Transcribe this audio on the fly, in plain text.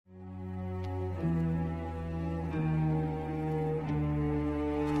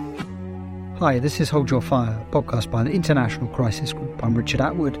Hi, this is Hold Your Fire, a podcast by the International Crisis Group. I'm Richard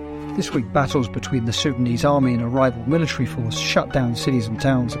Atwood. This week, battles between the Sudanese army and a rival military force shut down cities and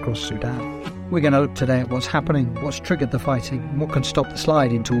towns across Sudan. We're going to look today at what's happening, what's triggered the fighting, and what can stop the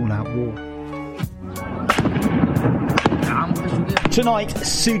slide into all-out war. Tonight,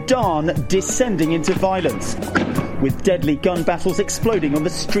 Sudan descending into violence, with deadly gun battles exploding on the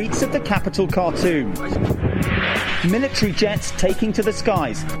streets of the capital Khartoum. Military jets taking to the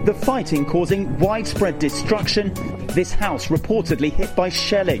skies, the fighting causing widespread destruction, this house reportedly hit by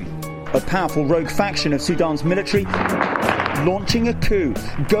shelling. A powerful rogue faction of Sudan's military launching a coup,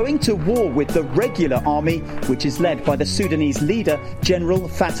 going to war with the regular army, which is led by the Sudanese leader, General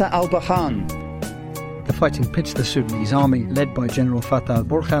Fattah al-Burhan. The fighting pits the Sudanese army, led by General Fattah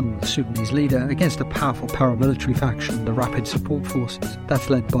al-Burhan, the Sudanese leader, against a powerful paramilitary faction, the Rapid Support Forces. That's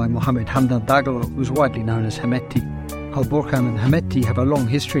led by Mohammed Hamdan Dagalo, who's widely known as Hemeti. Al-Burhan and Hemeti have a long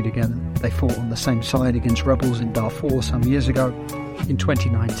history together. They fought on the same side against rebels in Darfur some years ago. In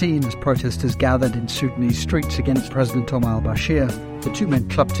 2019, as protesters gathered in Sudanese streets against President Omar al-Bashir, the two men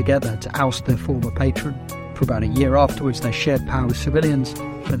clubbed together to oust their former patron. For about a year afterwards, they shared power with civilians,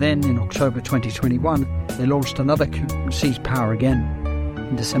 but then in October 2021, they launched another coup and seized power again.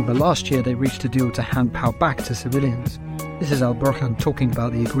 In December last year, they reached a deal to hand power back to civilians. This is al-Burhan talking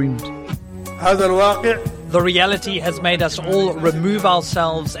about the agreement. The reality has made us all remove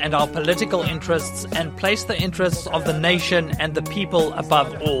ourselves and our political interests and place the interests of the nation and the people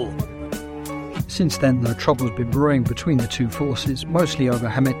above all. Since then, the trouble's been brewing between the two forces, mostly over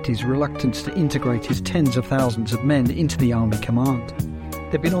Hemeti's reluctance to integrate his tens of thousands of men into the army command.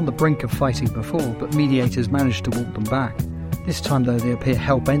 They've been on the brink of fighting before, but mediators managed to walk them back. This time, though, they appear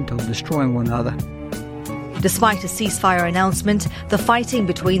hell-bent on destroying one another. Despite a ceasefire announcement, the fighting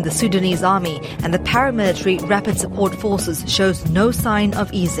between the Sudanese army and the paramilitary Rapid Support Forces shows no sign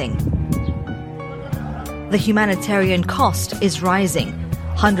of easing. The humanitarian cost is rising.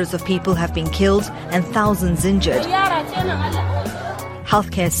 Hundreds of people have been killed and thousands injured.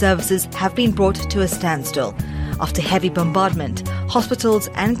 Healthcare services have been brought to a standstill. After heavy bombardment, hospitals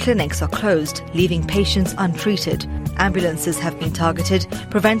and clinics are closed, leaving patients untreated. Ambulances have been targeted,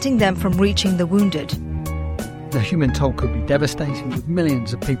 preventing them from reaching the wounded. The human toll could be devastating, with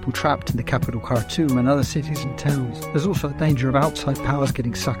millions of people trapped in the capital Khartoum and other cities and towns. There's also a danger of outside powers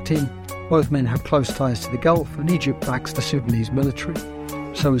getting sucked in. Both men have close ties to the Gulf, and Egypt backs the Sudanese military.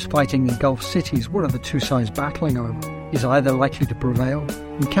 So is fighting in Gulf cities. What are the two sides battling over? Is either likely to prevail?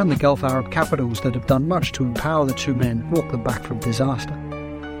 And can the Gulf Arab capitals that have done much to empower the two men walk them back from disaster?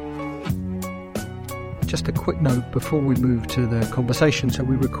 Just a quick note before we move to the conversation. So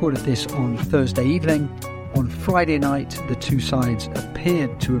we recorded this on Thursday evening. On Friday night, the two sides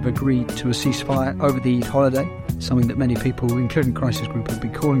appeared to have agreed to a ceasefire over the Eid holiday, something that many people, including Crisis Group, have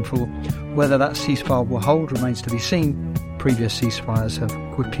been calling for. Whether that ceasefire will hold remains to be seen. Previous ceasefires have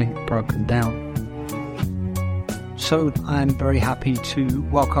quickly broken down. So I'm very happy to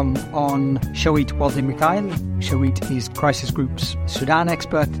welcome on Shawit Waldi-Mikhail. Shawit is Crisis Group's Sudan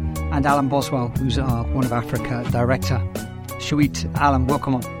expert, and Alan Boswell, who's our Horn of Africa director. Shawit, Alan,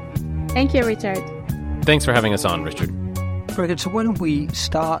 welcome on. Thank you, Richard. Thanks for having us on, Richard. Very good. So why don't we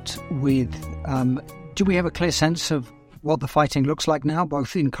start with, do we have a clear sense of what the fighting looks like now,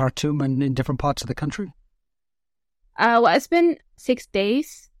 both in Khartoum and in different parts of the country? Well, it's been 6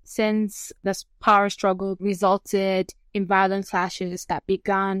 days since this power struggle resulted in violent clashes that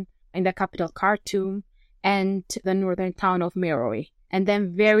began in the capital Khartoum and the northern town of Merowe, and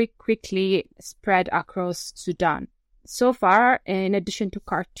then very quickly spread across Sudan. So far, in addition to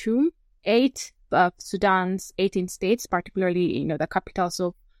Khartoum, 8 of Sudan's 18 states, particularly, the capitals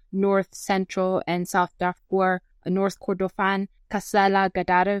of North, Central, and South Darfur, North Kordofan, Kassala,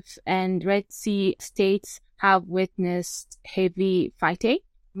 Gadaref, and Red Sea states have witnessed heavy fighting,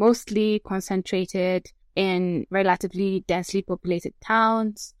 mostly concentrated in relatively densely populated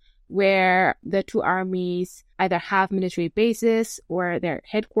towns where the two armies either have military bases or their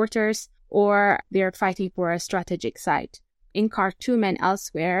headquarters, or they're fighting for a strategic site. In Khartoum and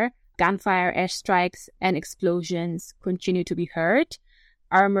elsewhere, gunfire, airstrikes, and explosions continue to be heard.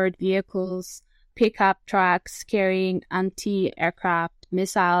 Armored vehicles, pickup trucks carrying anti-aircraft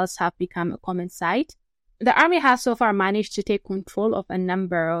missiles have become a common sight. The army has so far managed to take control of a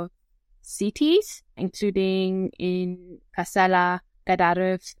number of cities, including in Kassala,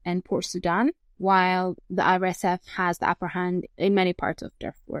 Gadaref, and Port Sudan, while the RSF has the upper hand in many parts of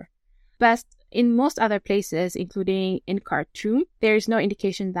Darfur. But in most other places, including in Khartoum, there is no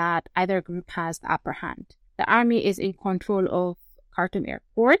indication that either group has the upper hand. The army is in control of Khartoum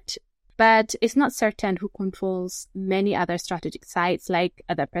Airport, But it's not certain who controls many other strategic sites like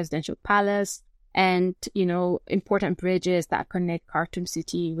the presidential palace and, important bridges that connect Khartoum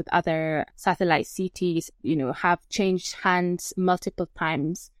city with other satellite cities, have changed hands multiple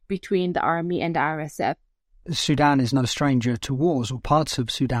times between the army and the RSF. Sudan is no stranger to wars, or parts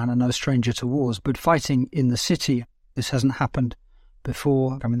of Sudan are no stranger to wars, but fighting in the city, this hasn't happened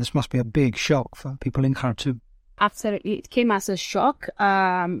before. I mean, this must be a big shock for people in Khartoum. Absolutely. It came as a shock.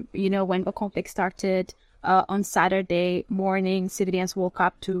 When the conflict started on Saturday morning, civilians woke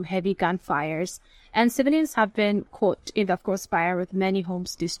up to heavy gunfires, and civilians have been caught in the crossfire with many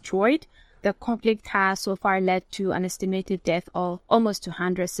homes destroyed. The conflict has so far led to an estimated death of almost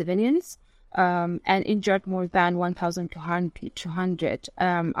 200 civilians and injured more than 1,200,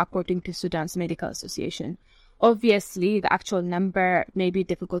 according to Sudan's Medical Association. Obviously, the actual number may be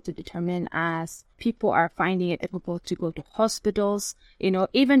difficult to determine as people are finding it difficult to go to hospitals,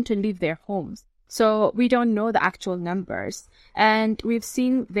 even to leave their homes. So we don't know the actual numbers. And we've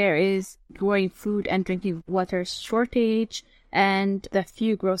seen there is growing food and drinking water shortage, and the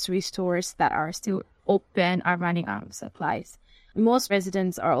few grocery stores that are still open are running out of supplies. Most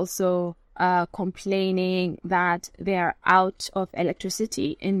residents are also complaining that they are out of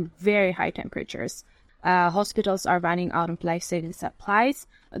electricity in very high temperatures. Hospitals are running out of life-saving supplies.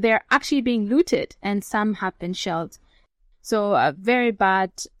 They're actually being looted, and some have been shelled. So a very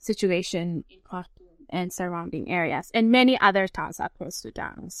bad situation in Khartoum and surrounding areas, and many other towns across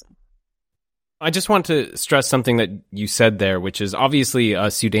Sudan. So. I just want to stress something that you said there, which is obviously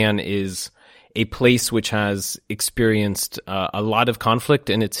Sudan is a place which has experienced a lot of conflict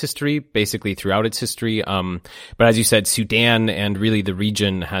in its history, basically throughout its history. But as you said, Sudan and really the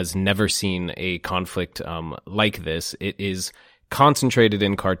region has never seen a conflict like this. It is concentrated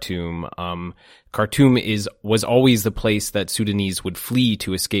in Khartoum. Khartoum was always the place that Sudanese would flee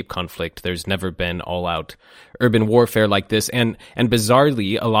to escape conflict. There's never been all-out urban warfare like this. And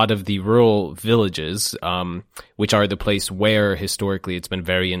bizarrely, a lot of the rural villages, which are the place where historically it's been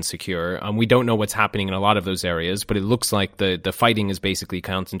very insecure, we don't know what's happening in a lot of those areas, but it looks like the fighting is basically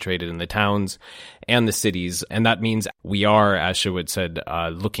concentrated in the towns and the cities. And that means we are, as Shawit said,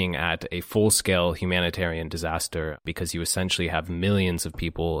 looking at a full-scale humanitarian disaster, because you essentially have millions of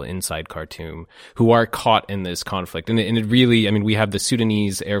people inside Khartoum who are caught in this conflict. And it really, we have the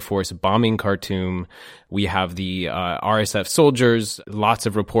Sudanese Air Force bombing Khartoum. We have the RSF soldiers, lots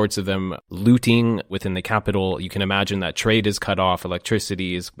of reports of them looting within the capital. You can imagine that trade is cut off,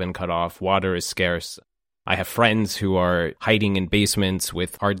 electricity has been cut off, water is scarce. I have friends who are hiding in basements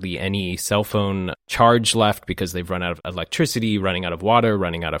with hardly any cell phone charge left because they've run out of electricity, running out of water,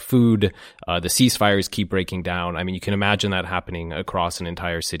 running out of food. The ceasefires keep breaking down. You can imagine that happening across an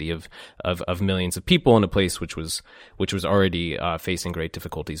entire city of millions of people in a place which was already facing great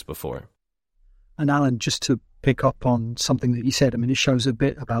difficulties before. And Alan, just to pick up on something that you said, it shows a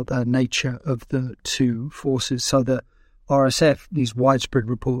bit about the nature of the two forces. So the RSF, these widespread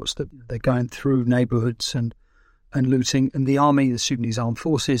reports that they're going through neighbourhoods and looting, and the army, the Sudanese armed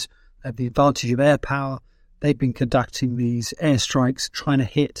forces, have the advantage of air power. They've been conducting these airstrikes, trying to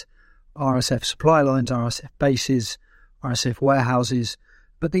hit RSF supply lines, RSF bases, RSF warehouses,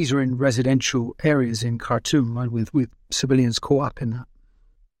 but these are in residential areas in Khartoum, right, with civilians caught up in that.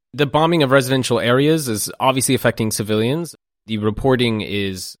 The bombing of residential areas is obviously affecting civilians. The reporting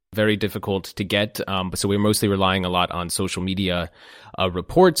is very difficult to get, so we're mostly relying a lot on social media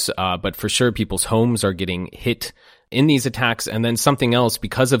reports, but for sure people's homes are getting hit in these attacks. And then something else,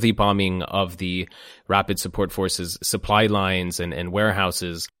 because of the bombing of the Rapid Support Forces supply lines and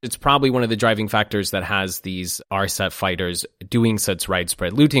warehouses, it's probably one of the driving factors that has these RSF fighters doing such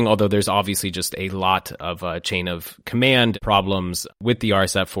widespread looting, although there's obviously just a lot of chain of command problems with the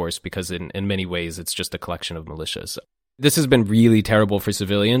RSF force, because in many ways it's just a collection of militias. This has been really terrible for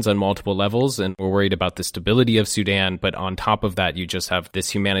civilians on multiple levels, and we're worried about the stability of Sudan. But on top of that, you just have this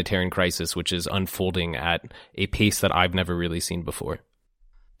humanitarian crisis, which is unfolding at a pace that I've never really seen before.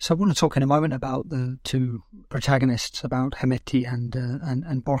 So I want to talk in a moment about the two protagonists, about Hemeti and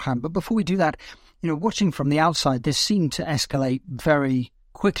Borhan. But before we do that, watching from the outside, this seemed to escalate very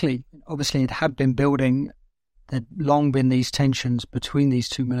quickly. Obviously, it had been building. There'd long been these tensions between these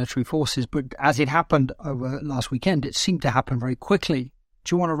two military forces, but as it happened over last weekend, it seemed to happen very quickly.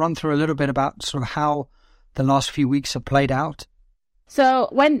 Do you want to run through a little bit about sort of how the last few weeks have played out? So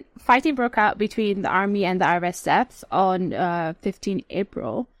when fighting broke out between the army and the RSF on 15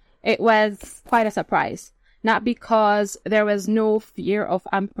 April, it was quite a surprise. Not because there was no fear of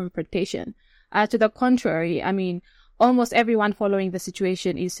armed confrontation. To the contrary, almost everyone following the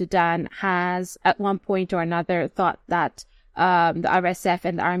situation in Sudan has, at one point or another, thought that the RSF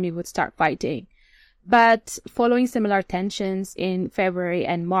and the army would start fighting. But following similar tensions in February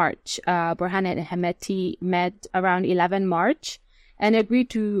and March, Burhan and Hemeti met around 11 March and agreed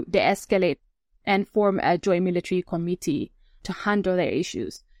to de-escalate and form a joint military committee to handle their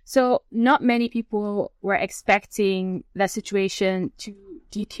issues. So not many people were expecting the situation to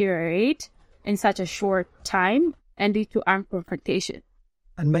deteriorate in such a short time and lead to armed confrontation.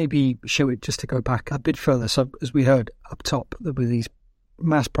 And maybe, Shewit, just to go back a bit further, so as we heard up top, there were these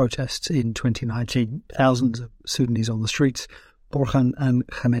mass protests in 2019, thousands of Sudanese on the streets. Burhan and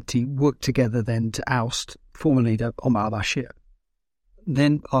Hemeti worked together then to oust former leader Omar al-Bashir.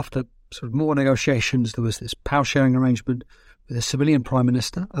 Then, after sort of more negotiations, there was this power-sharing arrangement with a civilian prime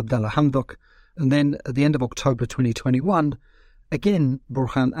minister, Abdallah Hamdok. And then at the end of October 2021, again,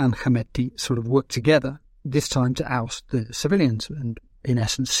 Burhan and Hemeti sort of worked together, this time to oust the civilians and, in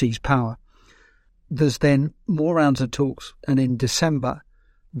essence, seize power. There's then more rounds of talks, and in December,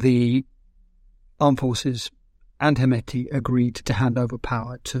 the armed forces and Hemeti agreed to hand over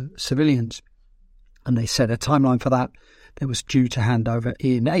power to civilians. And they set a timeline for that. It was due to hand over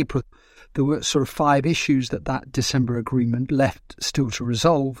in April. There were sort of 5 issues that December agreement left still to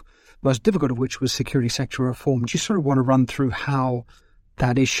resolve, most difficult of which was security sector reform. Do you sort of want to run through how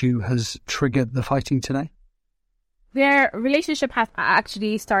that issue has triggered the fighting today? Their relationship has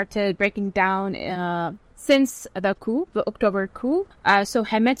actually started breaking down since the coup, the October coup. So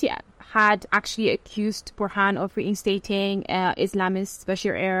Hemeti had actually accused Burhan of reinstating Islamist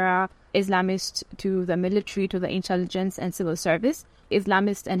Bashir-era Islamists to the military, to the intelligence and civil service.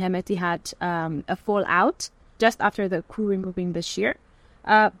 Islamists and Hemeti had a fallout just after the coup removing Bashir.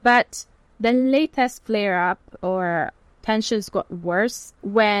 But the latest flare-up or tensions got worse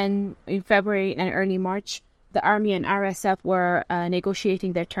when in February and early March, the army and RSF were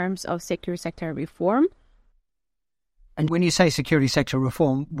negotiating their terms of security sector reform. And when you say security sector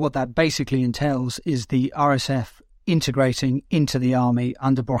reform, what that basically entails is the RSF integrating into the army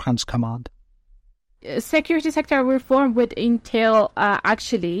under Burhan's command. Security sector reform would entail,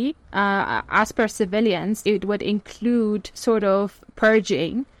 as per civilians, it would include sort of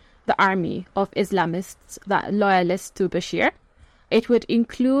purging the army of Islamists, that loyalists to Bashir. It would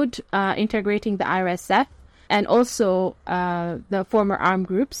include integrating the RSF and also the former armed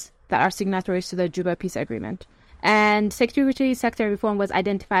groups that are signatories to the Juba Peace Agreement. And security sector reform was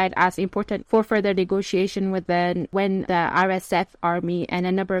identified as important for further negotiation when the RSF army and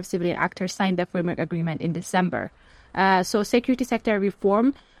a number of civilian actors signed the framework agreement in December. So security sector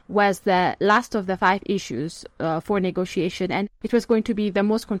reform was the last of the 5 issues for negotiation, and it was going to be the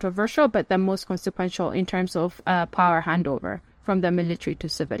most controversial but the most consequential in terms of power handover from the military to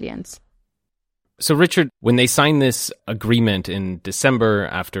civilians. So, Richard, when they signed this agreement in December,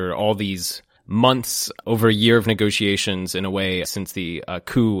 after all these months, over a year of negotiations in a way since the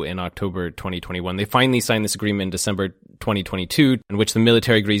coup in October 2021, they finally signed this agreement in December 2022, in which the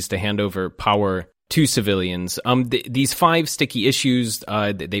military agrees to hand over power to civilians. These 5 sticky issues,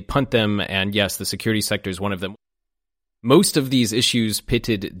 they punt them, and yes, the security sector is one of them. Most of these issues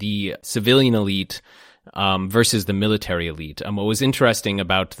pitted the civilian elite versus the military elite. What was interesting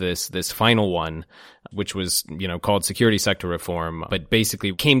about this final one, which was, called security sector reform, but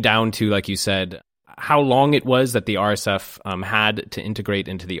basically came down to, like you said, how long it was that the RSF had to integrate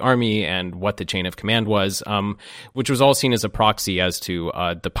into the army and what the chain of command was, which was all seen as a proxy as to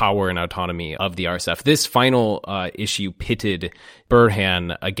the power and autonomy of the RSF. This final issue pitted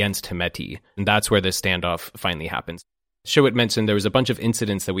Burhan against Hemeti, and that's where this standoff finally happens. Shewit mentioned there was a bunch of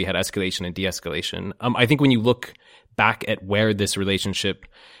incidents that we had escalation and de-escalation. I think when you look back at where this relationship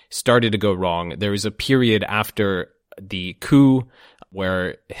started to go wrong, there was a period after the coup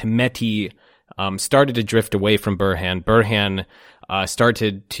where Hemeti started to drift away from Burhan. Burhan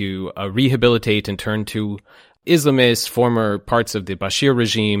started to rehabilitate and turn to Islamists, former parts of the Bashir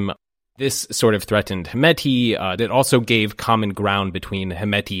regime. This sort of threatened Hemeti. It also gave common ground between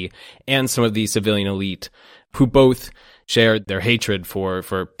Hemeti and some of the civilian elite, who both shared their hatred for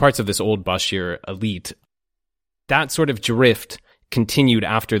parts of this old Bashir elite. That sort of drift continued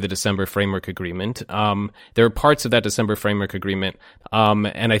after the December Framework Agreement. There are parts of that December Framework Agreement,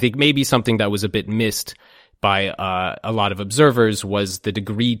 and I think maybe something that was a bit missed by a lot of observers was the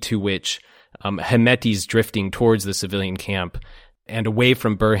degree to which Hemeti's drifting towards the civilian camp and away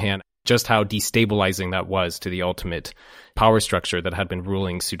from Burhan, just how destabilizing that was to the ultimate power structure that had been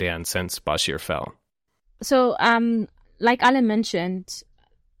ruling Sudan since Bashir fell. So, like Alan mentioned,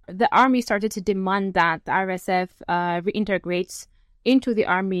 the army started to demand that the RSF reintegrates into the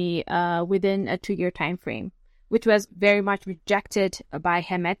army within a 2-year time frame, which was very much rejected by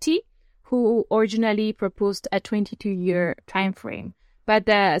Hemeti, who originally proposed a 22-year time frame, but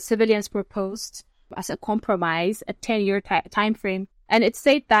the civilians proposed as a compromise a 10-year time frame. And it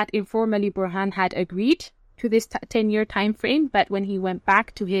said that informally Burhan had agreed to this 10-year time frame, but when he went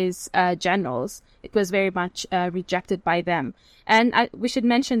back to his generals, it was very much rejected by them. And we should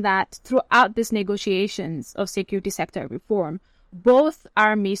mention that throughout these negotiations of security sector reform, both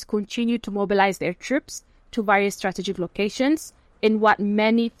armies continued to mobilize their troops to various strategic locations in what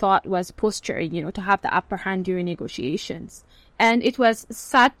many thought was posturing, to have the upper hand during negotiations. And it was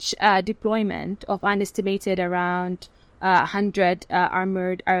such a deployment of an estimated around 100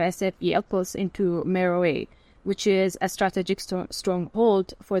 armored RSF vehicles into Meroe, which is a strategic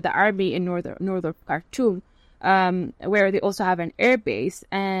stronghold for the army in northern Khartoum, where they also have an air base,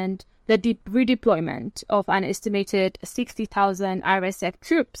 and the redeployment of an estimated 60,000 RSF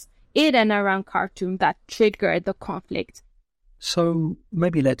troops in and around Khartoum that triggered the conflict. So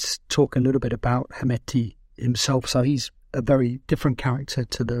maybe let's talk a little bit about Hemeti himself. So he's a very different character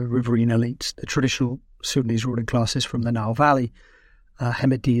to the riverine elites, the traditional Sudanese ruling classes from the Nile Valley.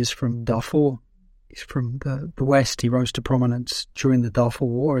 Hemeti is from Darfur. He's from the west. He rose to prominence during the Darfur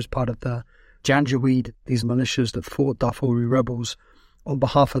War as part of the Janjaweed, these militias that fought Darfuri rebels on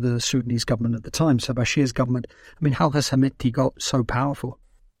behalf of the Sudanese government at the time, so Bashir's government. I mean, how has Hemeti got so powerful?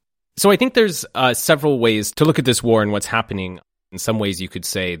 So I think there's several ways to look at this war and what's happening. In some ways, you could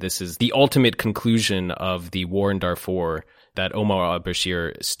say this is the ultimate conclusion of the war in Darfur that Omar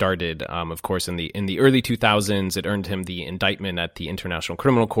al-Bashir started. Of course, in the early 2000s, it earned him the indictment at the International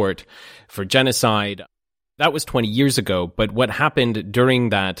Criminal Court for genocide. That was 20 years ago. But what happened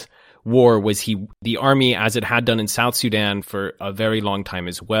during that war was the army, as it had done in South Sudan for a very long time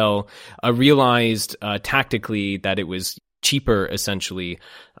as well, realized tactically that it was cheaper, essentially,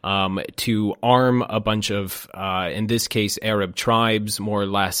 to arm a bunch of, in this case, Arab tribes, more or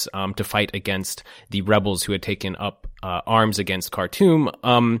less, to fight against the rebels who had taken up arms against Khartoum.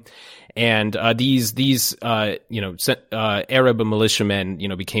 And these Arab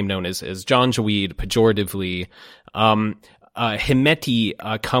militiamen, became known as Janjaweed, pejoratively.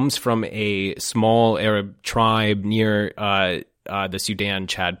 Hemeti comes from a small Arab tribe near the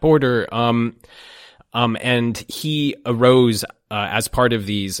Sudan-Chad border. And he arose as part of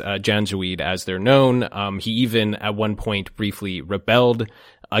these Janjaweed, as they're known. He even at one point briefly rebelled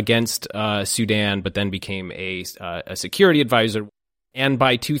against Sudan, but then became a security advisor. And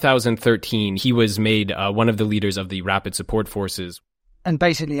by 2013, he was made one of the leaders of the Rapid Support Forces. And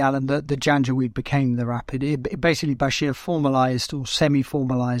basically, Alan, the Janjaweed became the Rapid. Basically, Bashir formalized or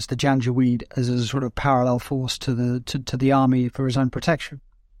semi-formalized the Janjaweed as a sort of parallel force to the army for his own protection.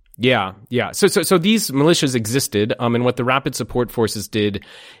 Yeah. So these militias existed, and what the Rapid Support Forces did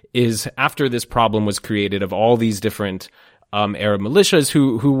is, after this problem was created of all these different Arab militias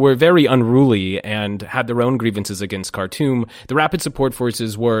who were very unruly and had their own grievances against Khartoum, the Rapid Support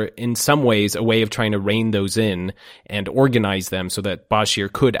Forces were in some ways a way of trying to rein those in and organize them so that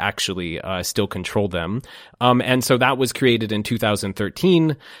Bashir could actually still control them. And so that was created in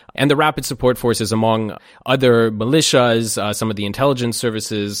 2013. And the Rapid Support Forces, among other militias, some of the intelligence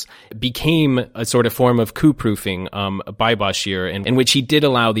services, became a sort of form of coup-proofing by Bashir, in which he did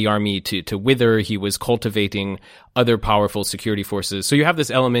allow the army to wither. He was cultivating other powerful security forces. So you have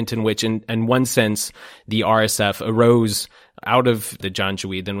this element in which, in one sense, the RSF arose out of the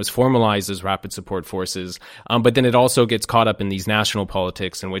Janjaweed, then was formalized as Rapid Support Forces. But then it also gets caught up in these national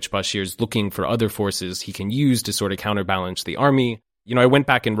politics in which Bashir is looking for other forces he can use to sort of counterbalance the army. I went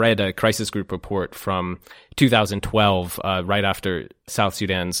back and read a crisis group report from 2012, right after South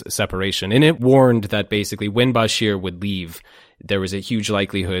Sudan's separation. And it warned that basically when Bashir would leave, there was a huge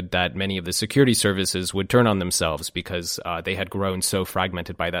likelihood that many of the security services would turn on themselves because they had grown so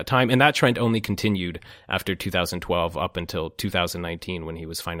fragmented by that time. And that trend only continued after 2012 up until 2019 when he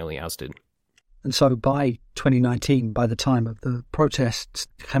was finally ousted. And so by 2019, by the time of the protests,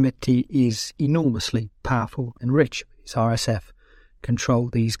 Hemeti is enormously powerful and rich. His RSF control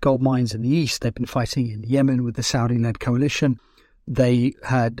these gold mines in the east. They've been fighting in Yemen with the Saudi-led coalition. They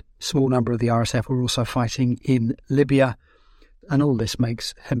had a small number of the RSF were also fighting in Libya. And all this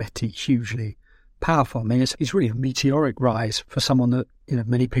makes Hemeti hugely powerful. I mean, it's really a meteoric rise for someone that,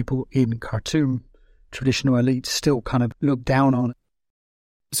 many people in Khartoum, traditional elites, still kind of look down on.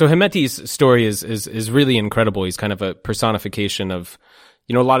 So Hemeti's story is really incredible. He's kind of a personification of,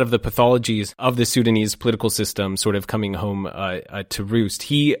 a lot of the pathologies of the Sudanese political system sort of coming home to roost.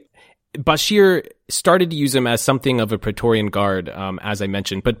 Bashir started to use him as something of a Praetorian Guard, as I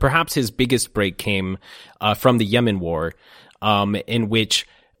mentioned, but perhaps his biggest break came from the Yemen war, in which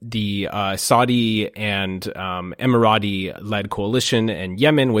the Saudi and Emirati-led coalition in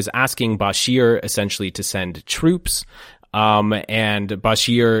Yemen was asking Bashir essentially to send troops. And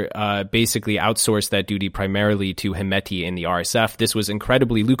Bashir basically outsourced that duty primarily to Hemeti in the RSF. This was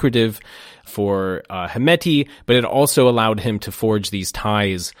incredibly lucrative for Hemeti, but it also allowed him to forge these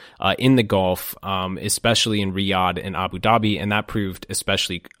ties in the Gulf, especially in Riyadh and Abu Dhabi, and that proved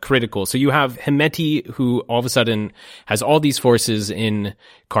especially critical. So you have Hemeti, who all of a sudden has all these forces in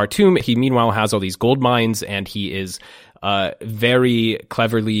Khartoum. He meanwhile has all these gold mines, and he is very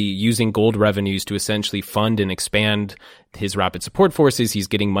cleverly using gold revenues to essentially fund and expand his rapid support forces. He's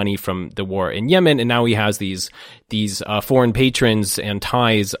getting money from the war in Yemen, and now he has these foreign patrons and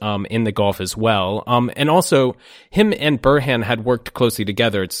ties in the Gulf as well. And also, him and Burhan had worked closely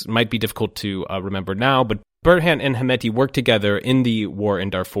together. It might be difficult to remember now, but Burhan and Hemeti worked together in the war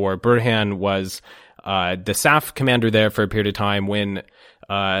in Darfur. Burhan was the SAF commander there for a period of time when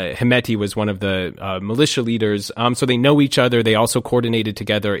Hemeti was one of the militia leaders. So they know each other. They also coordinated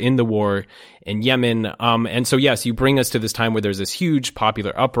together in the war in Yemen. And so, yes, you bring us to this time where there's this huge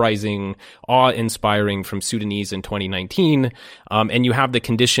popular uprising, awe-inspiring from Sudanese in 2019. And you have the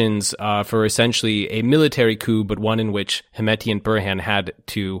conditions for essentially a military coup, but one in which Hemeti and Burhan had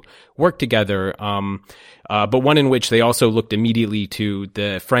to work together. But one in which they also looked immediately to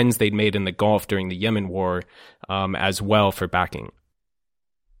the friends they'd made in the Gulf during the Yemen war as well for backing.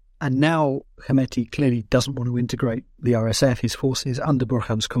 And now Hemeti clearly doesn't want to integrate the RSF, his forces, under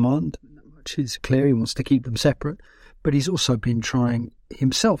Burhan's command, which is clear. He wants to keep them separate. But he's also been trying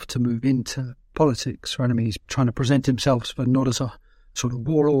himself to move into politics. Right? I mean, he's trying to present himself not as a sort of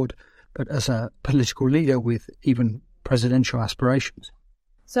warlord, but as a political leader with even presidential aspirations.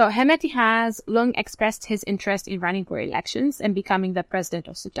 So Hemeti has long expressed his interest in running for elections and becoming the president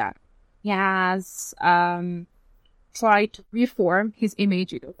of Sudan. He has tried to reform his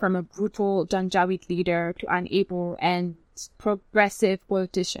image from a brutal Janjaweed leader to an able and progressive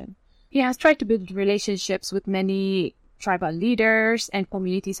politician. He has tried to build relationships with many tribal leaders and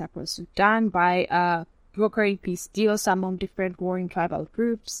communities across Sudan by brokering peace deals among different warring tribal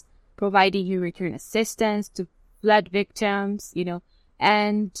groups, providing humanitarian assistance to flood victims,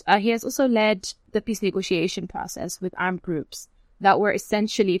 and he has also led the peace negotiation process with armed groups that were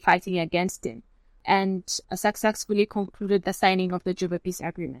essentially fighting against him, and successfully concluded the signing of the Juba Peace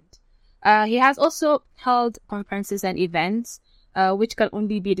Agreement. He has also held conferences and events, which can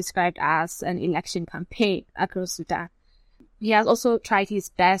only be described as an election campaign across Sudan. He has also tried his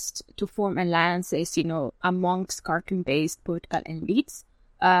best to form alliances, amongst Khartoum-based political elites,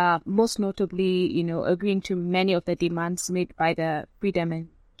 most notably, agreeing to many of the demands made by the Freedom and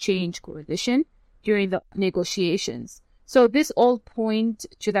Change Coalition during the negotiations. So this all point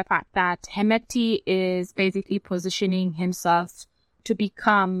to the fact that Hemeti is basically positioning himself to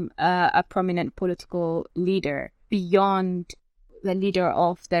become a prominent political leader beyond the leader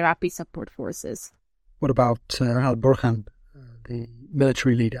of the Rapid Support Forces. What about al-Burhan, the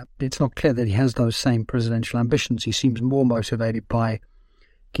military leader? It's not clear that he has those same presidential ambitions. He seems more motivated by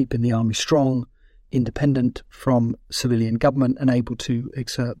keeping the army strong, independent from civilian government, and able to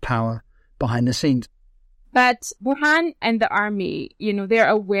exert power behind the scenes. But Burhan and the army, they're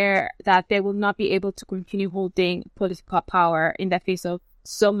aware that they will not be able to continue holding political power in the face of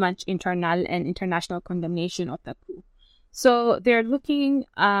so much internal and international condemnation of the coup. So they're looking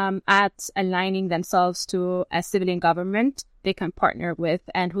at aligning themselves to a civilian government they can partner with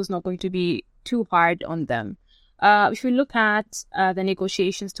and who's not going to be too hard on them. If we look at the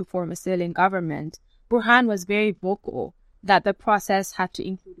negotiations to form a civilian government, Burhan was very vocal that the process had to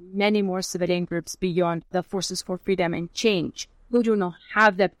include many more civilian groups beyond the Forces for Freedom and Change, who do not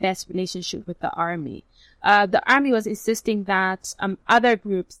have the best relationship with the army. The army was insisting that other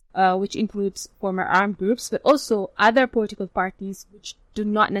groups, which includes former armed groups, but also other political parties which do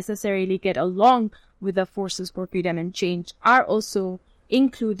not necessarily get along with the Forces for Freedom and Change, are also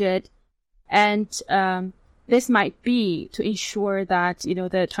included. And this might be to ensure that,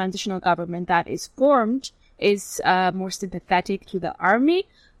 the transitional government that is formed is more sympathetic to the army,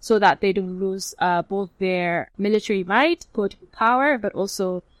 so that they don't lose both their military might, political power, but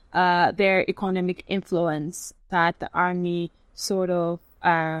also their economic influence, that the army sort of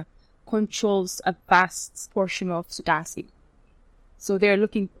controls a vast portion of Sudan. So they're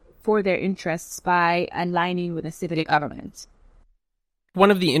looking for their interests by aligning with the civilian government. One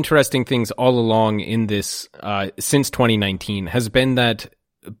of the interesting things all along in this, since 2019, has been that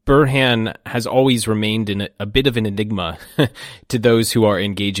Burhan has always remained in a bit of an enigma to those who are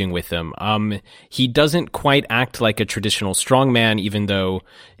engaging with him. He doesn't quite act like a traditional strongman, even though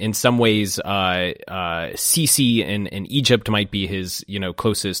in some ways, Sisi in Egypt might be his,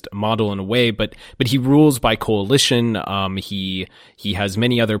 closest model in a way, but he rules by coalition. He has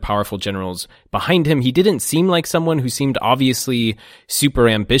many other powerful generals behind him. He didn't seem like someone who seemed obviously super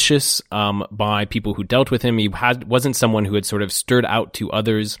ambitious, by people who dealt with him. He wasn't someone who had sort of stirred out to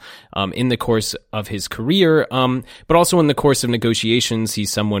others in the course of his career, but also in the course of negotiations.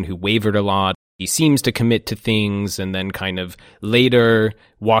 He's someone who wavered a lot. He seems to commit to things and then kind of later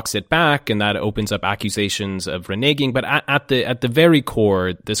walks it back, and that opens up accusations of reneging. But at the very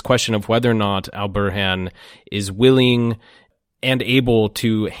core, this question of whether or not al-Burhan is willing and able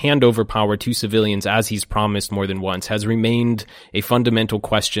to hand over power to civilians as he's promised more than once has remained a fundamental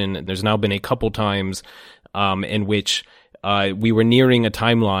question. There's now been a couple times in which we were nearing a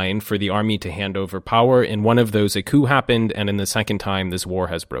timeline for the army to hand over power. In one of those, a coup happened, and in the second time, this war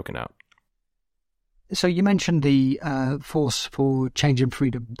has broken out. So you mentioned the Force for Change and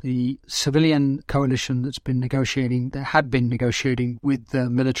Freedom, the civilian coalition that had been negotiating with the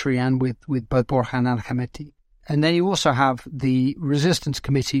military and with both Burhan and Hemeti. And then you also have the resistance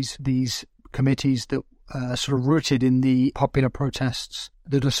committees, these committees that sort of rooted in the popular protests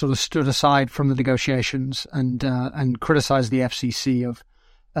that have sort of stood aside from the negotiations and criticised the FCC of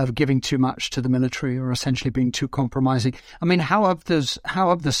giving too much to the military or essentially being too compromising. I mean, how have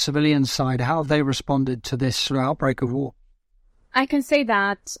the civilian side, how have they responded to this sort of outbreak of war? I can say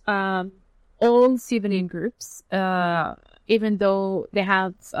that all civilian groups, even though they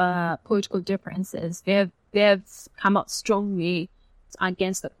have political differences, they have come out strongly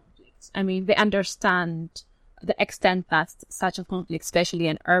against the conflict. I mean, they understand the extent that such a conflict, especially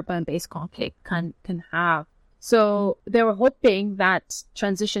an urban-based conflict, can have. So they were hoping that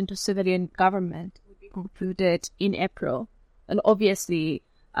transition to civilian government would be concluded in April. And obviously,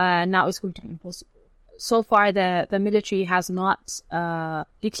 now it's going to be impossible. So far, the military has not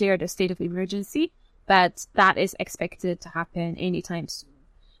declared a state of emergency, but that is expected to happen anytime soon.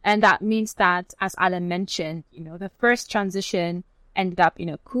 And that means that, as Alan mentioned, the first transition ended up in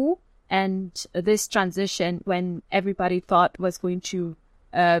a coup. And this transition, when everybody thought was going to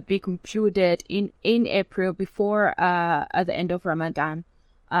be concluded in April before at the end of Ramadan,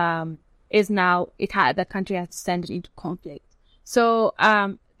 the country has descended into conflict. So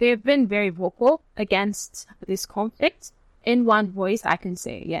they've been very vocal against this conflict. In one voice, I can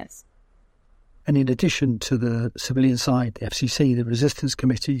say, yes. And in addition to the civilian side, the FCC, the resistance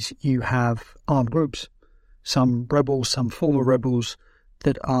committees, you have armed groups, some rebels, some former rebels,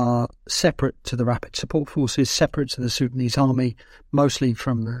 that are separate to the Rapid Support Forces, separate to the Sudanese army, mostly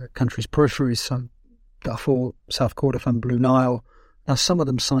from the country's peripheries, so Darfur, South Kordofan, Blue Nile. Now, some of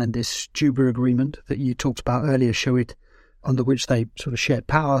them signed this Juba agreement that you talked about earlier, Shoit, under which they sort of shared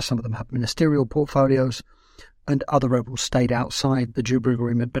power. Some of them have ministerial portfolios, and other rebels stayed outside the Juba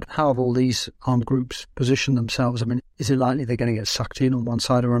agreement. But how have all these armed groups positioned themselves? I mean, is it likely they're going to get sucked in on one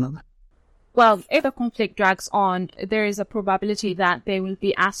side or another? Well, if the conflict drags on, there is a probability that they will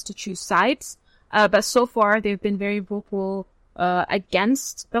be asked to choose sides. But so far, they've been very vocal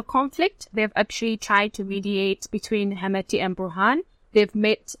against the conflict. They've actually tried to mediate between Hemeti and Burhan. They've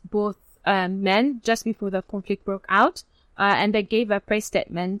met both men just before the conflict broke out. And they gave a press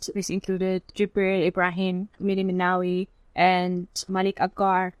statement. This included Jibril Ibrahim, Mini Minawi, and Malik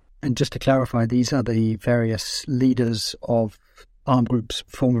Agar. And just to clarify, these are the various leaders of armed groups,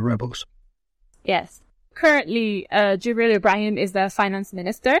 former rebels. Yes. Currently, Jibril Ibrahim is the finance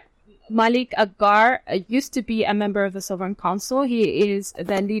minister. Malik Agar used to be a member of the Sovereign Council. He is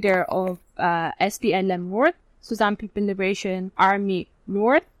the leader of SPLM North, Sudan People Liberation Army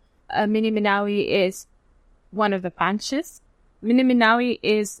North. Mini Minawi is one of the branches. Mini Minawi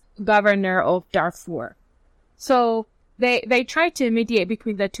is governor of Darfur. So they tried to mediate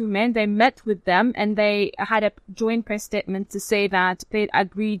between the two men. They met with them and they had a joint press statement to say that they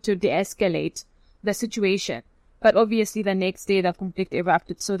agreed to de-escalate the situation. But obviously the next day the conflict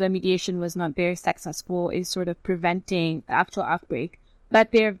erupted, so the mediation was not very successful in sort of preventing the actual outbreak.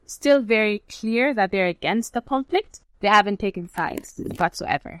 But they're still very clear that they're against the conflict. They haven't taken sides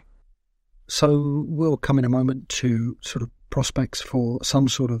whatsoever. So we'll come in a moment to sort of prospects for some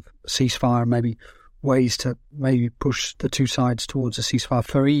sort of ceasefire, maybe ways to maybe push the two sides towards a ceasefire.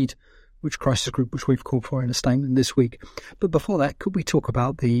 Fareed, which crisis group, which we've called for in a statement this week. But before that, could we talk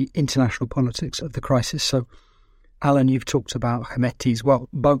about the international politics of the crisis? So, Alan, you've talked about Hemeti's, well,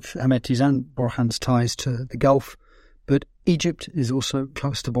 both Hemeti's and Burhan's ties to the Gulf, but Egypt is also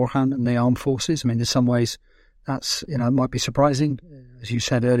close to Burhan and the armed forces. I mean, in some ways, that's, it might be surprising. As you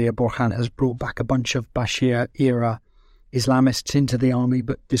said earlier, Burhan has brought back a bunch of Bashir-era Islamists into the army,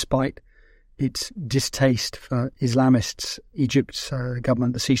 but despite its distaste for Islamists, Egypt's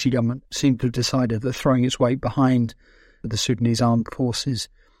government, the Sisi government, seemed to have decided that throwing its weight behind the Sudanese armed forces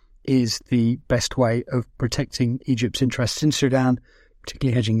is the best way of protecting Egypt's interests in Sudan,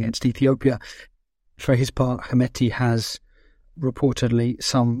 particularly hedging against Ethiopia. For his part, Hemeti has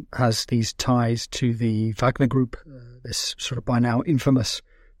these ties to the Wagner Group, this sort of by now infamous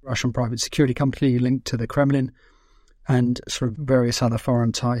Russian private security company linked to the Kremlin, and sort of various other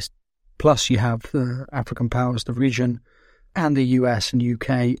foreign ties. Plus you have the African powers, the region, and the US and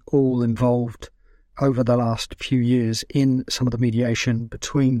UK all involved over the last few years in some of the mediation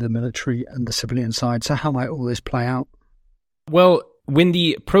between the military and the civilian side. So how might all this play out? Well, when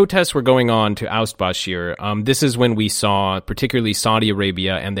the protests were going on to oust Bashir, this is when we saw particularly Saudi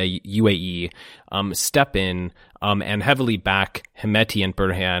Arabia and the UAE step in and heavily back Hemeti and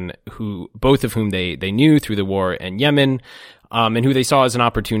Burhan, both of whom they knew through the war in Yemen, and who they saw as an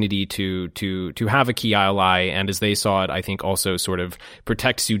opportunity to have a key ally, and as they saw it, I think also sort of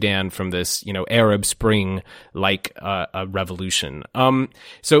protect Sudan from this, Arab Spring like a revolution.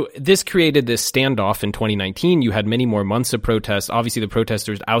 So this created this standoff in 2019. You had many more months of protests. Obviously, the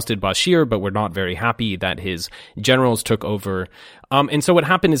protesters ousted Bashir, but were not very happy that his generals took over. And so what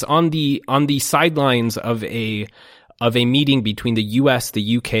happened is on the sidelines of a meeting between the US,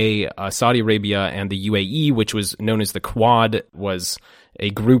 the UK, Saudi Arabia, and the UAE, which was known as the Quad, was a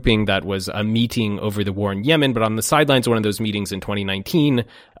grouping that was a meeting over the war in Yemen. But on the sidelines of one of those meetings in 2019,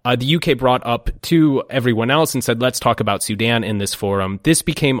 the UK brought up to everyone else and said, let's talk about Sudan in this forum. This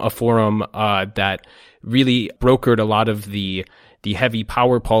became a forum that really brokered a lot of the heavy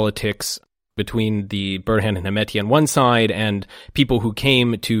power politics between the Burhan and Hemeti on one side and people who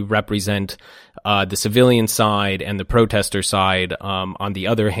came to represent the civilian side and the protester side on the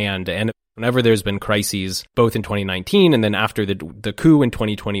other hand. And whenever there's been crises, both in 2019 and then after the coup in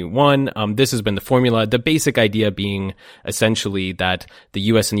 2021, this has been the formula. The basic idea being essentially that the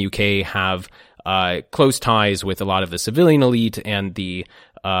US and the UK have close ties with a lot of the civilian elite, and the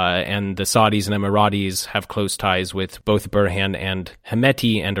Saudis and Emiratis have close ties with both Burhan and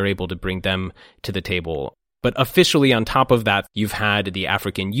Hemeti and are able to bring them to the table. But officially, on top of that, you've had the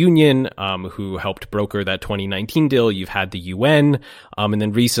African Union, who helped broker that 2019 deal. You've had the UN, and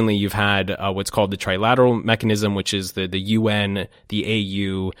then recently you've had what's called the trilateral mechanism, which is the UN, the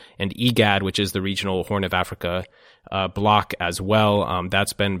AU, and IGAD, which is the regional Horn of Africa bloc as well.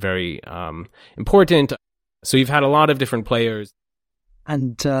 That's been very important. So you've had a lot of different players.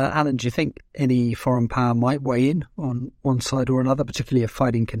 And Alan, do you think any foreign power might weigh in on one side or another, particularly if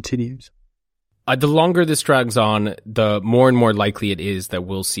fighting continues? The longer this drags on, the more and more likely it is that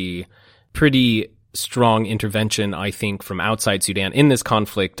we'll see pretty strong intervention, I think, from outside Sudan in this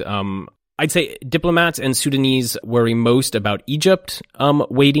conflict. I'd say diplomats and Sudanese worry most about Egypt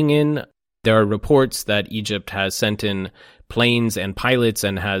wading in. There are reports that Egypt has sent in planes and pilots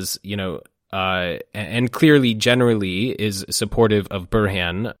and has, and clearly generally is supportive of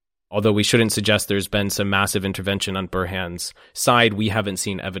Burhan. Although we shouldn't suggest there's been some massive intervention on Burhan's side, we haven't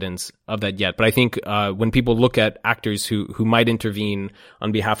seen evidence of that yet. But I think when people look at actors who might intervene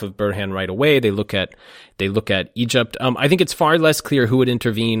on behalf of Burhan right away, they look at Egypt. I think it's far less clear who would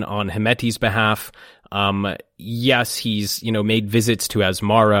intervene on Hemeti's behalf. Yes, he's made visits to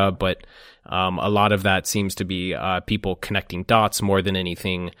Asmara, but a lot of that seems to be people connecting dots more than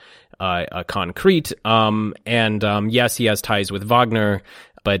anything concrete. Yes, he has ties with Wagner.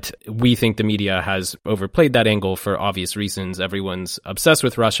 But we think the media has overplayed that angle for obvious reasons. Everyone's obsessed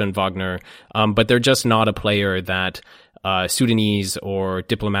with Russia and Wagner, but they're just not a player that Sudanese or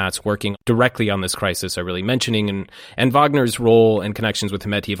diplomats working directly on this crisis are really mentioning. And Wagner's role and connections with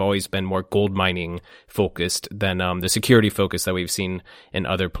Hemeti have always been more gold mining focused than the security focus that we've seen in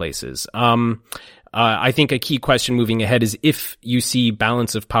other places. I think a key question moving ahead is if you see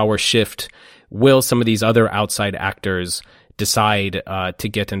balance of power shift, will some of these other outside actors decide to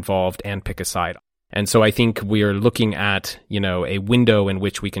get involved and pick a side? And so I think we're looking at, a window in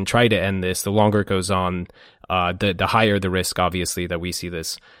which we can try to end this. The longer it goes on, the higher the risk, obviously, that we see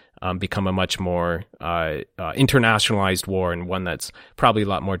this become a much more internationalized war, and one that's probably a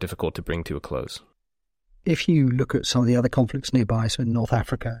lot more difficult to bring to a close. If you look at some of the other conflicts nearby, so in North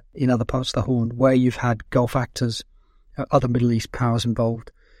Africa, in other parts of the Horn, where you've had Gulf actors, other Middle East powers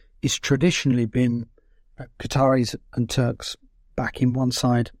involved, it's traditionally been Qataris and Turks backing one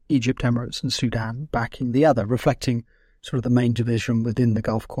side, Egypt, Emirates and Sudan backing the other, reflecting sort of the main division within the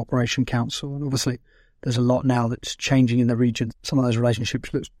Gulf Cooperation Council. And obviously there's a lot now that's changing in the region. Some of those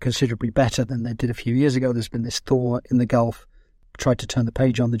relationships look considerably better than they did a few years ago. There's been this thaw in the Gulf tried to turn the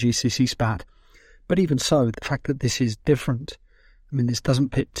page on the GCC spat. But even so, the fact that this is different, I mean, this doesn't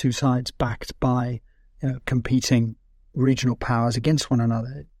pit two sides backed by competing regional powers against one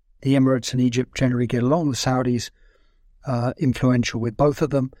another. The Emirates and Egypt generally get along. The Saudis influential with both of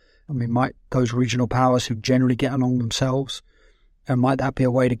them. I mean, might those regional powers who generally get along themselves, might that be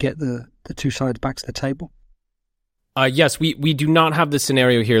a way to get the two sides back to the table? Yes, we do not have the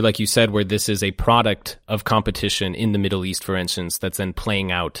scenario here, like you said, where this is a product of competition in the Middle East, for instance, that's then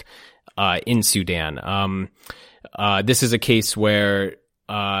playing out in Sudan. This is a case where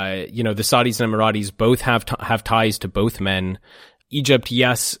the Saudis and Emiratis both have ties to both men. Egypt,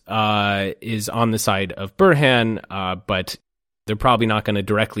 yes, is on the side of Burhan, but they're probably not going to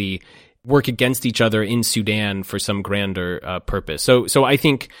directly work against each other in Sudan for some grander purpose. So I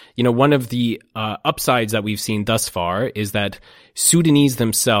think, one of the upsides that we've seen thus far is that Sudanese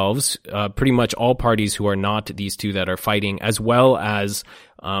themselves, pretty much all parties who are not these two that are fighting, as well as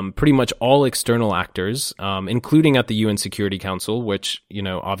pretty much all external actors, including at the UN Security Council, which,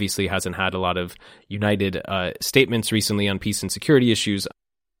 obviously hasn't had a lot of united statements recently on peace and security issues.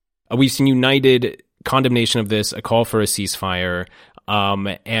 We've seen united condemnation of this, a call for a ceasefire.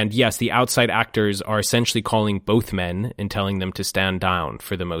 And yes, the outside actors are essentially calling both men and telling them to stand down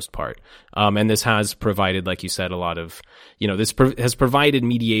for the most part. And this has provided, like you said, a lot of, has provided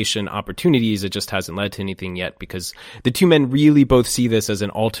mediation opportunities. It just hasn't led to anything yet because the two men really both see this as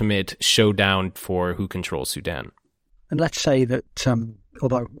an ultimate showdown for who controls Sudan. And let's say that,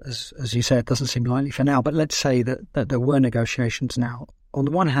 although, as you say, it doesn't seem likely for now, but let's say that there were negotiations now. On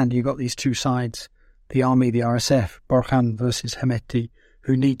the one hand, you've got these two sides, the army, the RSF, Burhan versus Hemeti,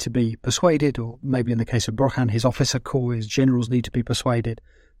 who need to be persuaded, or maybe in the case of Burhan, his officer corps, his generals need to be persuaded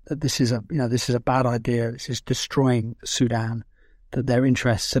that this is a bad idea, this is destroying Sudan, that their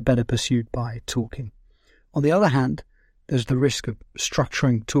interests are better pursued by talking. On the other hand, there's the risk of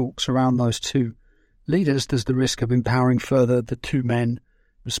structuring talks around those two leaders. There's the risk of empowering further the two men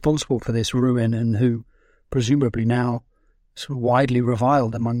responsible for this ruin and who presumably now sort of widely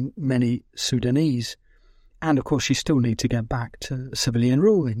reviled among many Sudanese. And of course, you still need to get back to civilian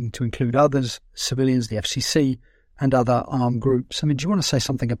rule. You need to include others, civilians, the FCC, and other armed groups. I mean, do you want to say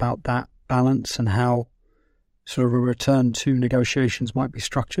something about that balance and how sort of a return to negotiations might be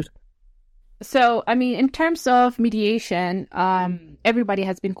structured? So, I mean, in terms of mediation, everybody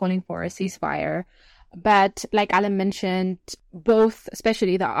has been calling for a ceasefire. But like Alan mentioned, both,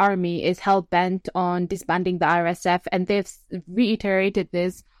 especially the army, is hell-bent on disbanding the RSF, and they've reiterated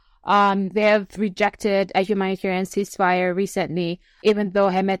this. They have rejected a humanitarian ceasefire recently, even though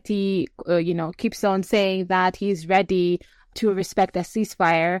Hemeti, keeps on saying that he's ready to respect a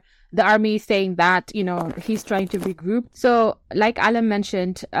ceasefire. The army is saying that, he's trying to regroup. So, like Alan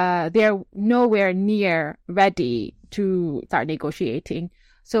mentioned, they're nowhere near ready to start negotiating.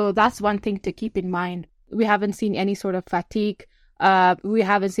 So that's one thing to keep in mind. We haven't seen any sort of fatigue. We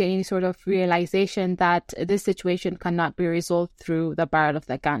haven't seen any sort of realization that this situation cannot be resolved through the barrel of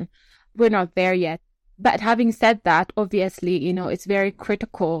the gun. We're not there yet. But having said that, obviously, it's very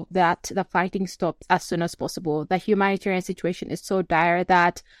critical that the fighting stops as soon as possible. The humanitarian situation is so dire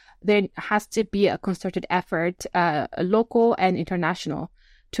that there has to be a concerted effort, local and international,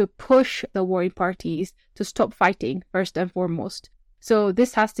 to push the warring parties to stop fighting first and foremost. So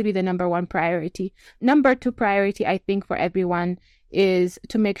this has to be the number one priority. Number two priority, I think, for everyone is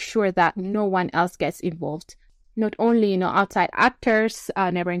to make sure that no one else gets involved. Not only, outside actors,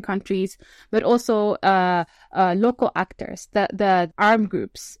 neighboring countries, but also local actors. The armed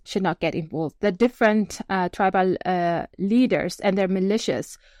groups should not get involved. The different tribal leaders and their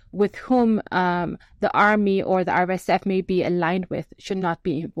militias with whom the army or the RSF may be aligned with should not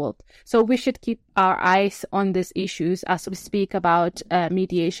be involved. So we should keep our eyes on these issues as we speak about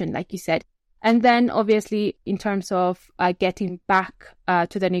mediation, like you said. And then, obviously, in terms of getting back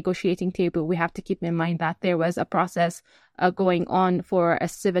to the negotiating table, we have to keep in mind that there was a process going on for a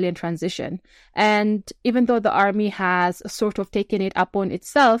civilian transition. And even though the army has sort of taken it upon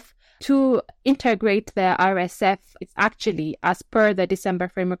itself to integrate the RSF, it's actually, as per the December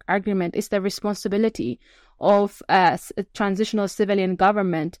Framework Agreement, is the responsibility of a transitional civilian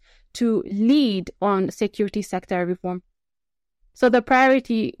government to lead on security sector reform. So the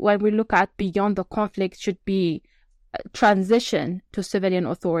priority when we look at beyond the conflict should be transition to civilian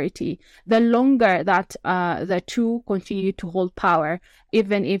authority. The longer that the two continue to hold power,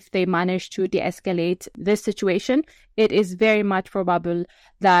 even if they manage to de-escalate this situation, it is very much probable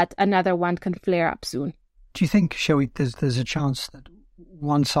that another one can flare up soon. Do you think, there's a chance that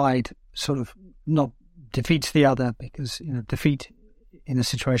one side sort of not defeats the other, because defeat in a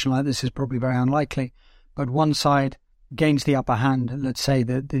situation like this is probably very unlikely, but one side gains the upper hand, let's say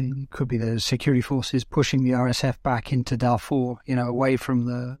that could be the security forces pushing the RSF back into Darfur, away from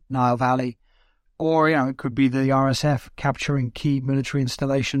the Nile Valley, or, it could be the RSF capturing key military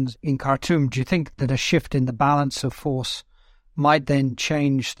installations in Khartoum. Do you think that a shift in the balance of force might then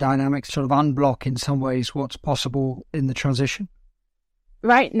change dynamics, sort of unblock in some ways what's possible in the transition?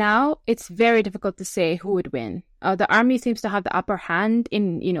 Right now, it's very difficult to say who would win. The army seems to have the upper hand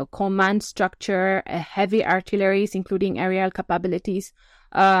in, command structure, heavy artilleries, including aerial capabilities,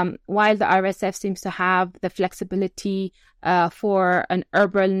 while the RSF seems to have the flexibility for an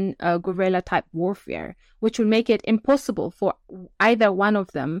urban guerrilla-type warfare, which will make it impossible for either one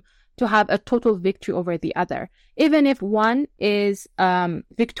of them to have a total victory over the other. Even if one is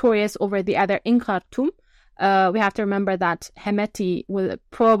victorious over the other in Khartoum, we have to remember that Hemeti will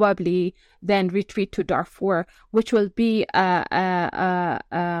probably then retreat to Darfur, which will be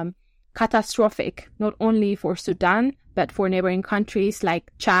catastrophic, not only for Sudan, but for neighboring countries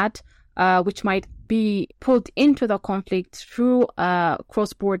like Chad, which might be pulled into the conflict through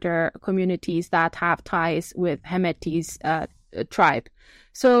cross-border communities that have ties with Hemeti's tribe.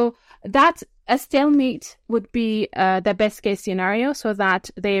 So that a stalemate would be the best case scenario, so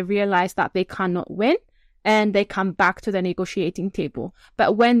that they realize that they cannot win and they come back to the negotiating table.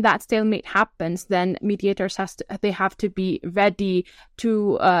 But when that stalemate happens, then mediators they have to be ready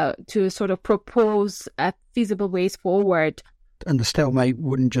to sort of propose feasible ways forward. And the stalemate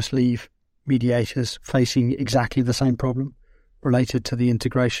wouldn't just leave mediators facing exactly the same problem related to the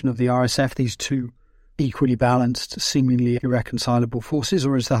integration of the RSF, these two equally balanced, seemingly irreconcilable forces,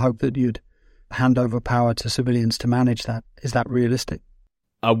 or is the hope that you'd hand over power to civilians to manage that? Is that realistic?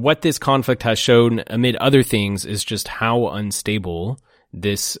 What this conflict has shown, amid other things, is just how unstable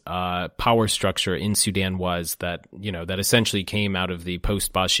this power structure in Sudan was, that essentially came out of the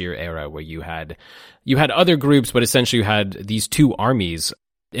post-Bashir era, where you had other groups, but essentially you had these two armies.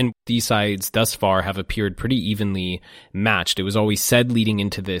 And these sides thus far have appeared pretty evenly matched. It was always said leading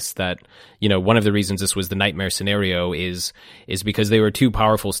into this that, one of the reasons this was the nightmare scenario is because they were two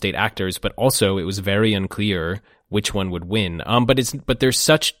powerful state actors, but also it was very unclear which one would win. But there's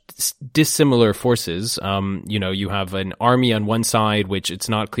such dissimilar forces. You have an army on one side, which it's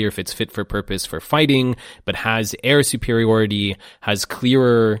not clear if it's fit for purpose for fighting, but has air superiority, has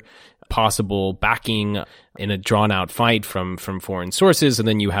clearer possible backing in a drawn-out fight from foreign sources. And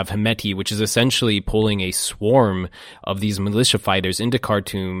then you have Hemeti, which is essentially pulling a swarm of these militia fighters into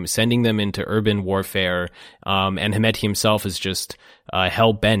Khartoum, sending them into urban warfare. And Hemeti himself is just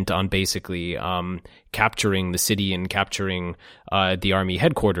hell-bent on basically capturing the city and capturing the army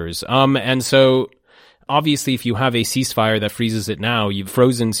headquarters. And so obviously, if you have a ceasefire that freezes it now, you've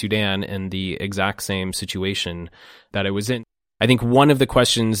frozen Sudan in the exact same situation that it was in. I think one of the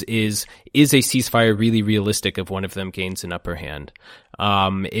questions is a ceasefire really realistic if one of them gains an upper hand?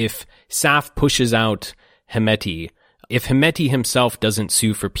 If SAF pushes out Hemeti, if Hemeti himself doesn't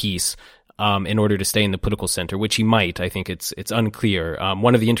sue for peace in order to stay in the political center, which he might, I think it's unclear.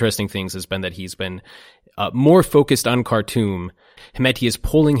 One of the interesting things has been that he's been more focused on Khartoum. Hemeti is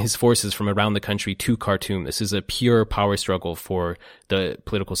pulling his forces from around the country to Khartoum. This is a pure power struggle for the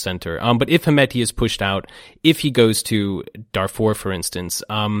political center. But if Hemeti is pushed out, if he goes to Darfur, for instance,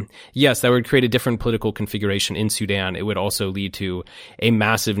 yes, that would create a different political configuration in Sudan. It would also lead to a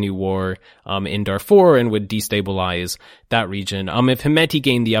massive new war in Darfur and would destabilize that region. If Hemeti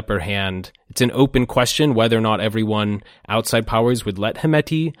gained the upper hand, it's an open question whether or not everyone outside powers would let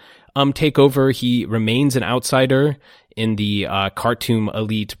Hemeti take over. He remains an outsider in the Khartoum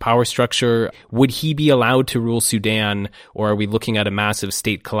elite power structure. Would he be allowed to rule Sudan, or are we looking at a massive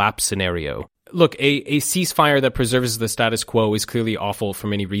state collapse scenario? Look, a ceasefire that preserves the status quo is clearly awful for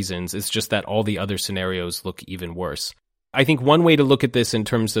many reasons. It's just that all the other scenarios look even worse. I think one way to look at this in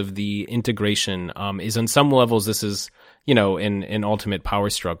terms of the integration is on some levels this is, an ultimate power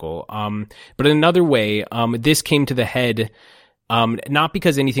struggle. But in another way, this came to the head not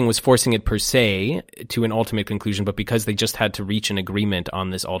because anything was forcing it per se to an ultimate conclusion, but because they just had to reach an agreement on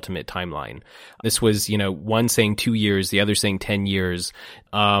this ultimate timeline. This was, one saying 2 years, the other saying 10 years.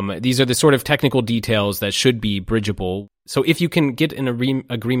 These are the sort of technical details that should be bridgeable. So if you can get an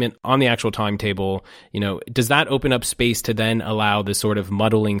agreement on the actual timetable, does that open up space to then allow the sort of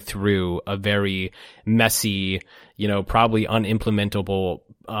muddling through a very messy, probably unimplementable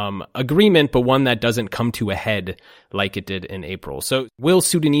agreement, but one that doesn't come to a head like it did in April? So will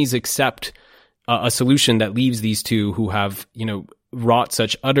Sudanese accept a solution that leaves these two who have, wrought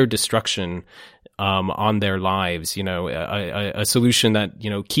such utter destruction on their lives, a solution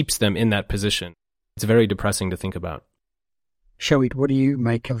that, keeps them in that position? It's very depressing to think about. Shawit, what do you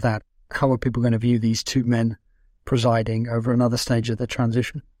make of that? How are people going to view these two men presiding over another stage of the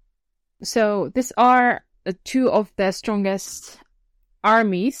transition? So these are two of the strongest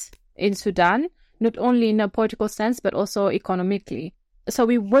armies in Sudan, not only in a political sense, but also economically. So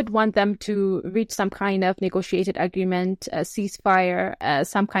we would want them to reach some kind of negotiated agreement, a ceasefire,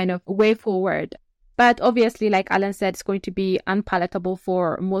 some kind of way forward. But obviously, like Alan said, it's going to be unpalatable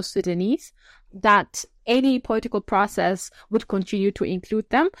for most Sudanese that any political process would continue to include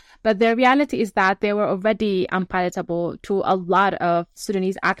them. But the reality is that they were already unpalatable to a lot of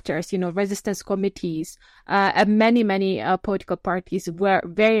Sudanese actors, resistance committees, and many political parties were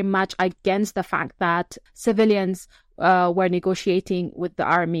very much against the fact that civilians were negotiating with the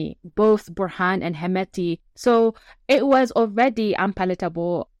army, both Burhan and Hemeti. So it was already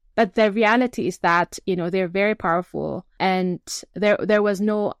unpalatable. But the reality is that, they're very powerful and there was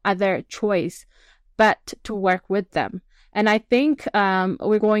no other choice but to work with them. And I think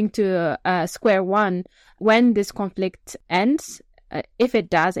we're going to square one when this conflict ends, if it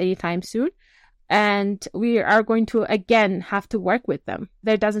does anytime soon. And we are going to, again, have to work with them.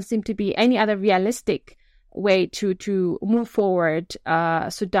 There doesn't seem to be any other realistic way to move forward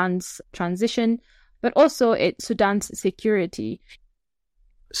Sudan's transition, but also Sudan's security.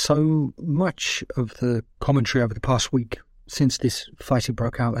 So much of the commentary over the past week since this fighting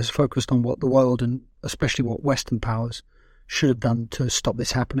broke out has focused on what the world and especially what Western powers should have done to stop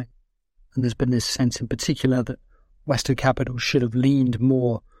this happening. And there's been this sense in particular that Western capitals should have leaned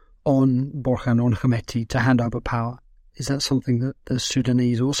more on Burhan, on Hemeti to hand over power. Is that something that the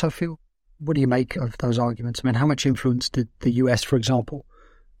Sudanese also feel? What do you make of those arguments? I mean, how much influence did the US, for example,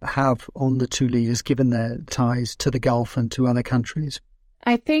 have on the two leaders given their ties to the Gulf and to other countries?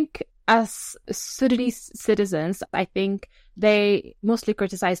 I think as Sudanese citizens, I think they mostly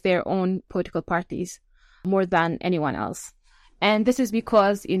criticize their own political parties more than anyone else. And this is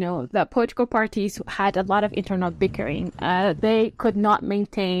because, the political parties had a lot of internal bickering. They could not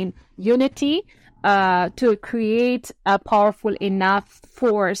maintain unity to create a powerful enough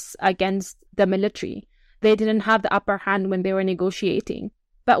force against the military. They didn't have the upper hand when they were negotiating.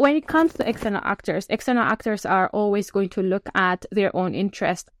 But when it comes to external actors are always going to look at their own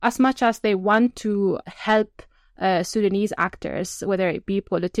interest as much as they want to help Sudanese actors, whether it be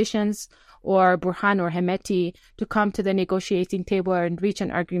politicians or Burhan or Hemeti, to come to the negotiating table and reach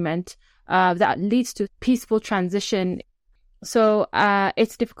an agreement that leads to peaceful transition. So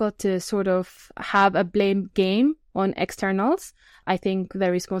it's difficult to sort of have a blame game on externals. I think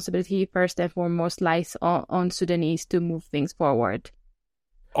the responsibility first and foremost lies on Sudanese to move things forward.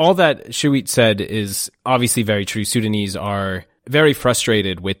 All that Shawit said is obviously very true. Sudanese are very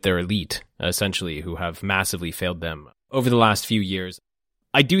frustrated with their elite, essentially, who have massively failed them over the last few years.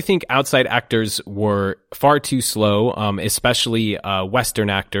 I do think outside actors were far too slow, especially Western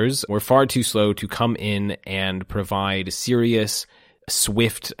actors were far too slow to come in and provide serious,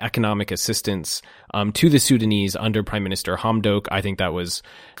 swift economic assistance to the Sudanese under Prime Minister Hamdok. I think that was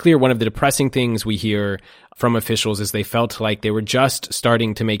clear. One of the depressing things we hear from officials is they felt like they were just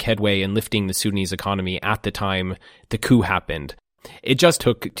starting to make headway in lifting the Sudanese economy at the time the coup happened. It just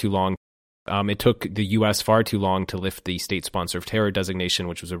took too long. It took the U.S. far too long to lift the state sponsor of terror designation,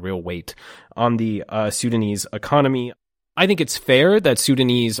 which was a real weight on the Sudanese economy. I think it's fair that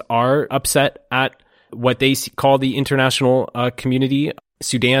Sudanese are upset at what they call the international community.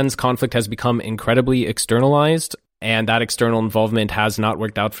 Sudan's conflict has become incredibly externalized, and that external involvement has not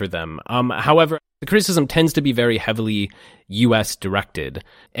worked out for them. However, the criticism tends to be very heavily U.S. directed.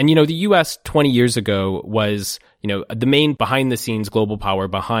 And, the U.S. 20 years ago was, the main behind-the-scenes global power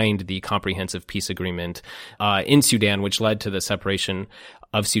behind the comprehensive peace agreement in Sudan, which led to the separation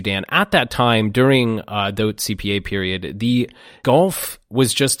of Sudan. At that time, during the CPA period, the Gulf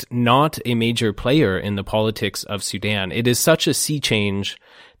was just not a major player in the politics of Sudan. It is such a sea change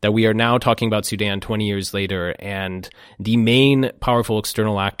that we are now talking about Sudan 20 years later, and the main powerful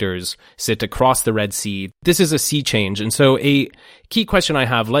external actors sit across the Red Sea. This is a sea change. And so a key question I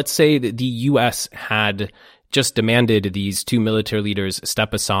have, let's say that the U.S. had just demanded these two military leaders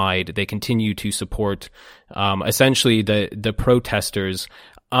step aside. They continue to support essentially the protesters.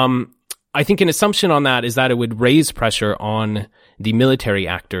 I think an assumption on that is that it would raise pressure on the military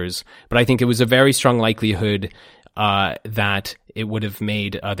actors, but I think it was a very strong likelihood that it would have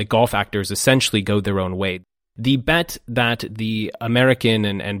made the Gulf actors essentially go their own way. The bet that the American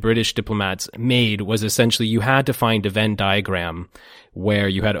and British diplomats made was essentially you had to find a Venn diagram where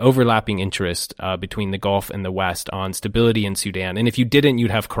you had overlapping interest between the Gulf and the West on stability in Sudan. And if you didn't,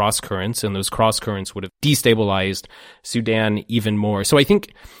 you'd have cross currents, and those cross currents would have destabilized Sudan even more. So I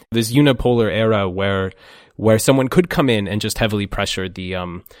think this unipolar era where someone could come in and just heavily pressure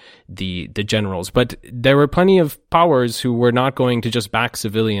the generals. But there were plenty of powers who were not going to just back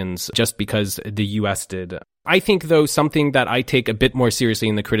civilians just because the US did. I think, though, something that I take a bit more seriously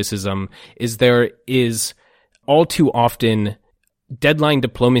in the criticism is there is all too often deadline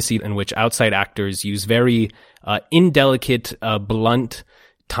diplomacy in which outside actors use very indelicate, blunt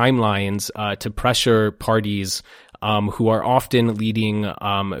timelines to pressure parties who are often leading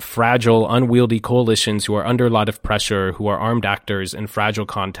fragile, unwieldy coalitions, who are under a lot of pressure, who are armed actors in fragile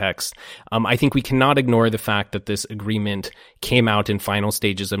contexts. I think we cannot ignore the fact that this agreement came out in final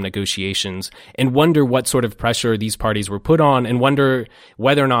stages of negotiations, and wonder what sort of pressure these parties were put on, and wonder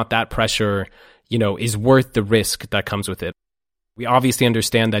whether or not that pressure, is worth the risk that comes with it. We obviously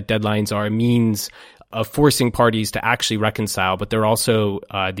understand that deadlines are a means of forcing parties to actually reconcile, but there are also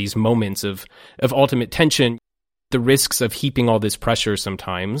these moments of ultimate tension. The risks of heaping all this pressure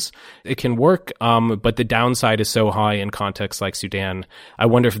sometimes, it can work, but the downside is so high in contexts like Sudan. I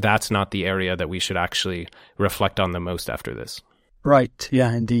wonder if that's not the area that we should actually reflect on the most after this. Right,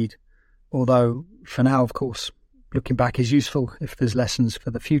 yeah, indeed. Although, for now, of course, looking back is useful if there's lessons for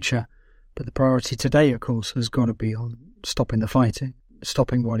the future. But the priority today, of course, has got to be on stopping the fighting,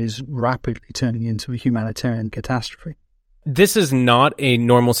 stopping what is rapidly turning into a humanitarian catastrophe. This is not a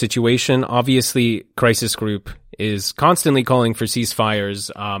normal situation. Obviously, Crisis Group is constantly calling for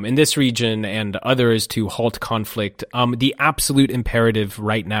ceasefires in this region and others to halt conflict. The absolute imperative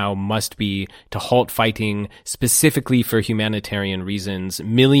right now must be to halt fighting, specifically for humanitarian reasons.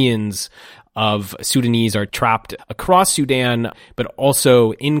 Millions of Sudanese are trapped across Sudan, but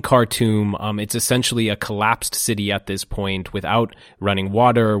also in Khartoum. It's essentially a collapsed city at this point, without running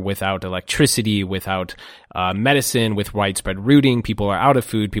water, without electricity, without medicine, with widespread looting. People are out of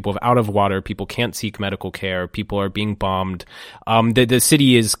food, people are out of water, people can't seek medical care, people are being bombed. The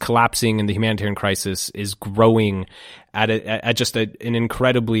city is collapsing, and the humanitarian crisis is growing at just an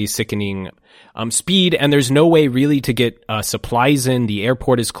incredibly sickening speed, and there's no way really to get supplies in. The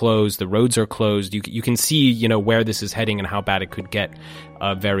airport is closed, the roads are closed. You can see, where this is heading and how bad it could get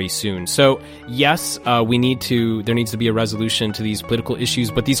very soon. So yes, there needs to be a resolution to these political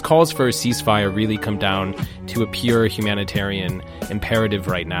issues, but these calls for a ceasefire really come down to a pure humanitarian imperative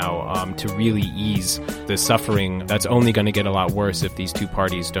right now, to really ease the suffering that's only going to get a lot worse if these two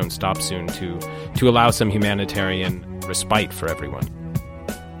parties don't stop soon, to allow some humanitarian respite for everyone.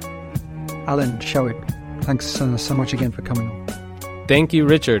 Alan Showit, thanks so much again for coming on. Thank you,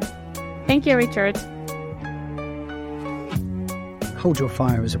 Richard. Thank you, Richard. Hold Your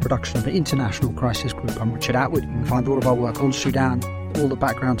Fire is a production of the International Crisis Group. I'm Richard Atwood. You can find all of our work on Sudan, all the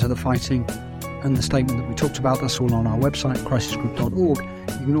background to the fighting, and the statement that we talked about. That's all on our website, crisisgroup.org.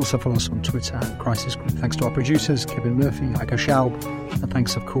 You can also follow us on Twitter at Crisis Group. Thanks to our producers, Kevin Murphy, Heiko Schaub, and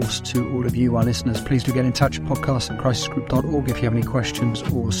thanks, of course, to all of you, our listeners. Please do get in touch at podcast@crisisgroup.org if you have any questions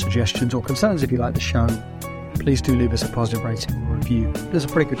or suggestions or concerns. If you like the show, please do leave us a positive rating or review. There's a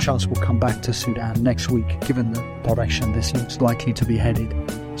pretty good chance we'll come back to Sudan next week, given the direction this looks likely to be headed.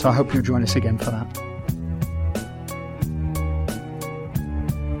 So I hope you'll join us again for that.